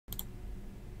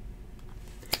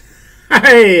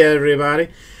Hey everybody,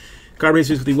 Carbon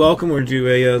with you. Welcome. We're going to do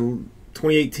a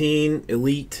 2018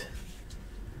 Elite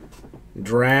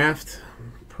Draft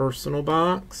personal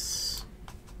box.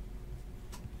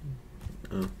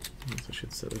 Oh, I guess I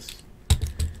should set this.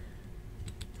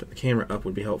 Put the camera up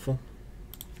would be helpful.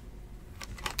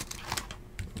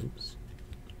 Oops.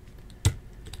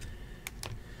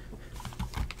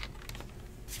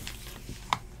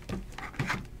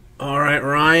 All right,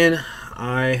 Ryan.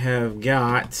 I have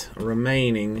got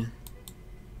remaining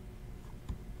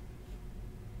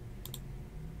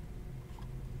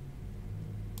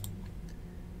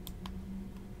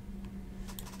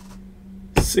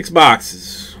six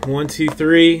boxes. 1, 2,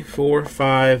 3, 4,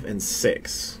 5, and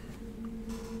 6.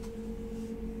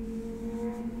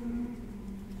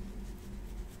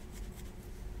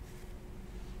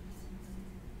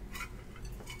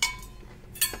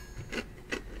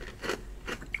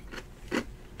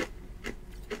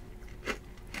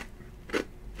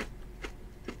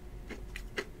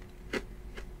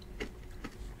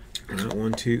 All right,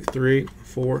 1, 2, 3,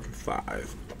 4,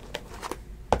 5.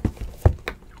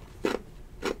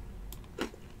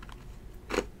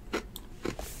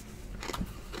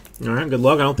 All right, good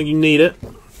luck. I don't think you need it.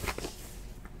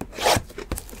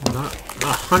 I'm not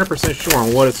 100% sure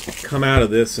on what has come out of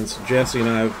this since Jesse and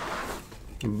I have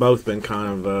both been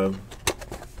kind of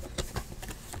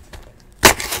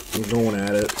going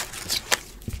at it.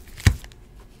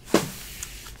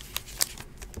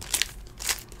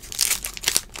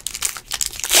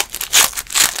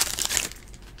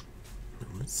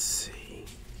 Let's see.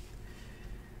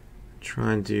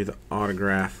 Try and do the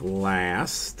autograph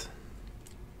last.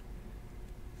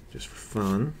 Just for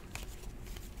fun.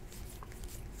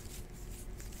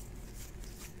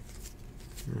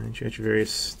 All right, you got your various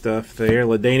stuff there.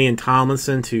 LaDainian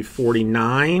Tomlinson to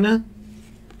 49. An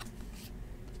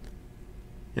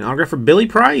autograph for Billy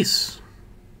Price.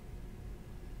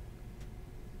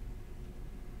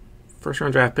 First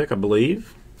round draft pick, I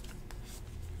believe.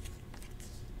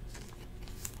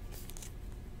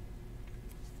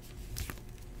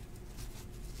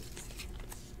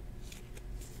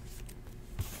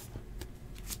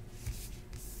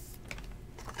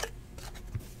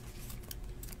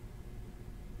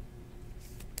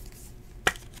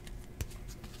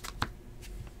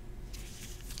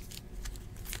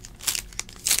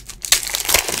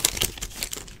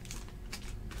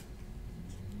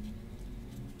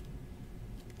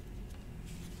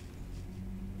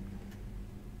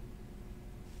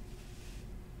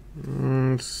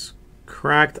 It's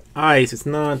cracked ice. It's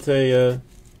not a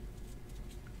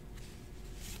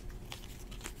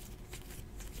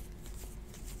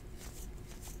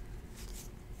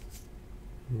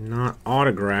not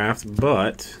autographed,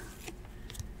 but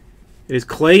it is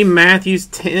Clay Matthews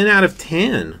 10 out of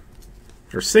 10.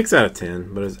 Or 6 out of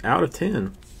 10, but it's out of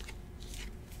 10.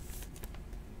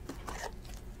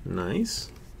 Nice.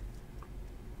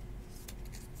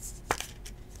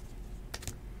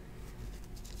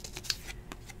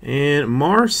 And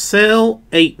Marcel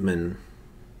Aitman.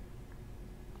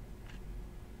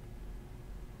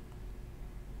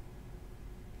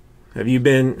 Have you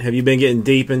been getting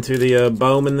deep into the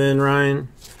Bowman then, Ryan?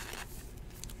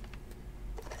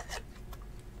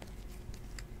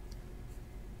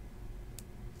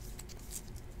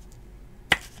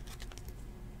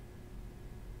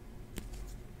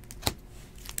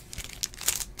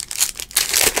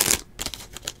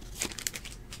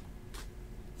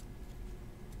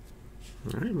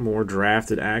 All right, more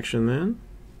drafted action then.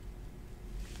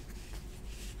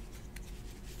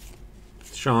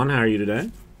 Sean, how are you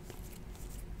today?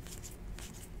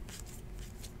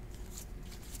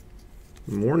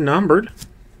 More numbered.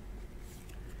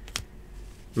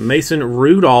 Mason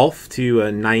Rudolph to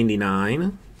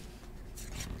 99.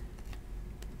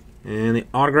 And the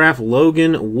autograph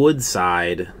Logan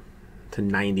Woodside to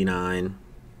 99.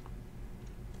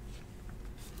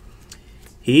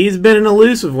 He's been an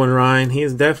elusive one, Ryan. He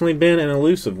has definitely been an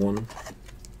elusive one.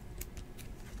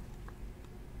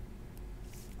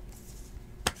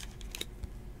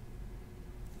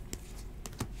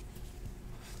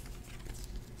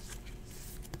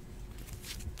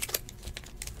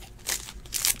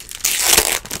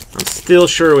 I'm still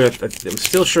sure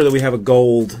that we have a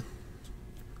gold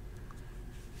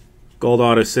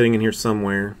auto sitting in here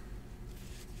somewhere.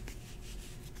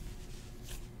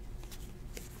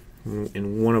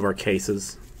 In one of our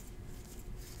cases.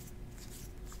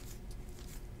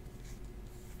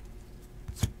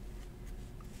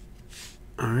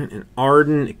 All right, an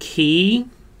Arden Key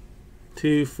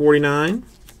to 49.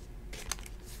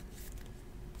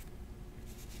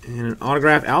 And an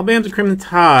autograph, Alabama Crimson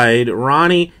Tide,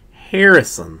 Ronnie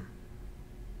Harrison.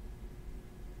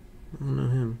 don't know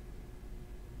him.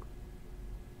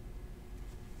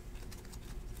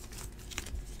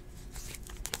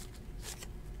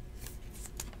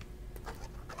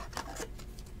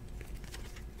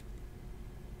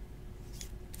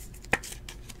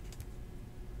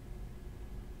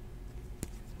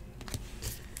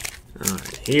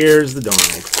 Alright, here's the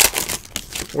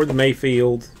Donald. Or the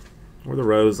Mayfield. Or the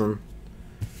Rosen.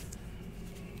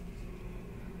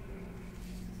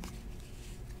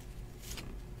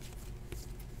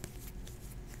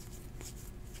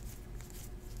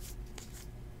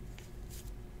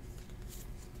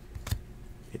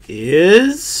 It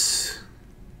is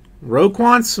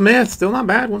Roquan Smith. Still not a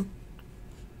bad one.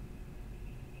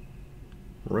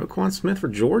 Roquan Smith for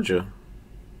Georgia.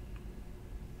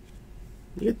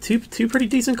 You get two pretty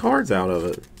decent cards out of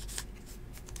it.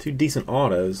 Two decent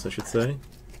autos, I should say.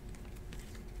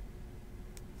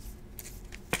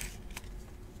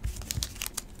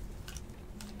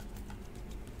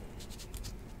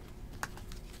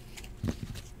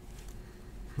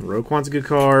 Roquan's a good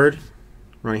card.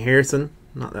 Ronnie Harrison,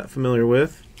 not that familiar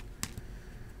with.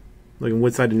 Looking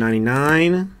Woodside to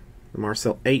 99. The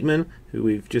Marcel Aitman, who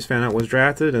we've just found out was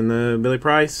drafted, and the Billy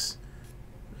Price,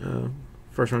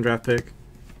 first-round draft pick.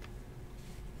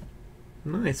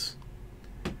 Nice.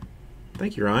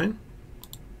 Thank you, Ryan.